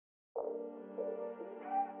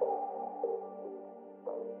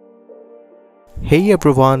Hey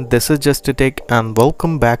everyone, this is Just a Tech and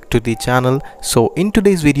welcome back to the channel. So in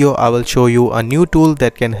today's video I will show you a new tool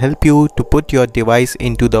that can help you to put your device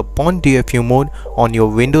into the Pwndfu mode on your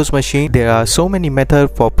Windows machine. There are so many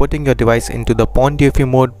methods for putting your device into the Pwndfu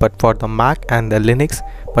mode, but for the Mac and the Linux.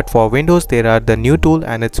 But for Windows there are the new tool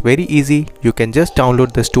and it's very easy. You can just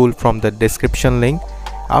download this tool from the description link.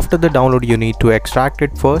 After the download you need to extract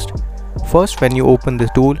it first. When you open the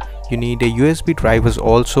tool you need a USB drivers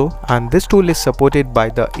also, and this tool is supported by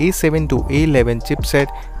the A7 to A11 chipset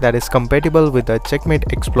that is compatible with the Checkmate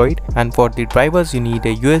exploit. And for the drivers you need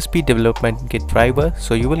a USB development kit driver,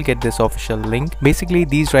 so you will get this official link. Basically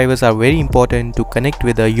these drivers are very important to connect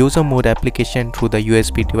with the user mode application through the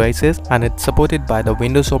USB devices, and it's supported by the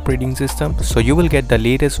Windows operating system, so you will get the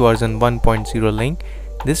latest version 1.0 link.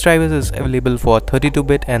 This driver is available for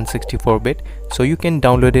 32-bit and 64-bit, so you can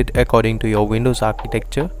download it according to your Windows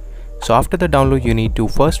architecture. So after the download you need to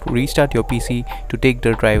first restart your PC to take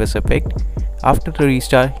the driver's effect. After the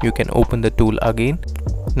restart you can open the tool again.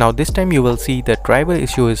 Now this time you will see the driver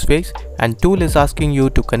issue is fixed and tool is asking you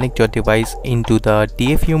to connect your device into the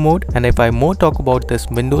DFU mode. And if I more talk about this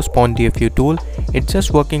Windows Pwndfu tool, it's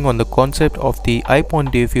just working on the concept of the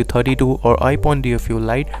iPwnder 32 or iPwnder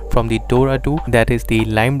Lite from the Dora 2, that is the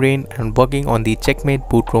Lime Brain, and working on the Checkmate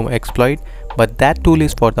BootRom exploit. But that tool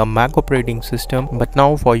is for the Mac operating system, but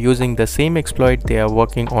now for using the same exploit they are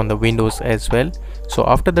working on the Windows as well. So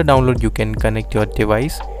after the download you can connect your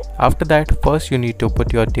device. After that first you need to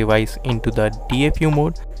put your device into the DFU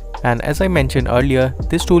mode, and as I mentioned earlier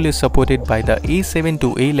this tool is supported by the A7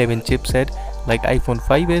 to A11 chipset like iPhone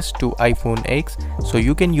 5s to iPhone X, so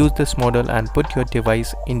you can use this model and put your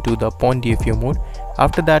device into the Pwndfu mode.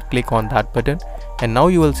 After that click on that button and now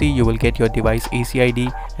you will see you will get your device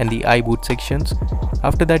ACID and the iBoot sections.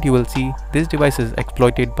 After that you will see this device is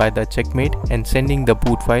exploited by the Checkmate and sending the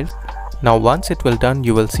boot files. Now once it will done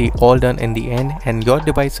you will see all done in the end, and your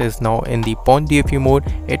device is now in the Pwndfu mode.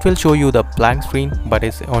 It will show you the blank screen but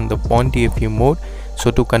is on the Pwndfu mode.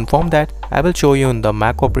 So to confirm that I will show you in the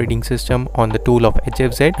Mac operating system on the tool of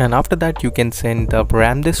HFZ, and after that you can send the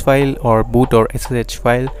RAM disk file or boot or SSH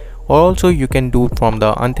file, or also you can do from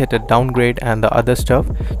the untethered downgrade and the other stuff.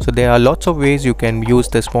 So there are lots of ways you can use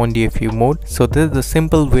this Pwndfu mode. So this is the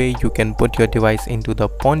simple way you can put your device into the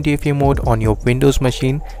Pwndfu mode on your Windows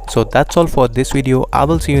machine. So that's all for this video. I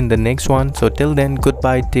will see you in the next one. So till then,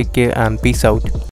 goodbye, take care and peace out.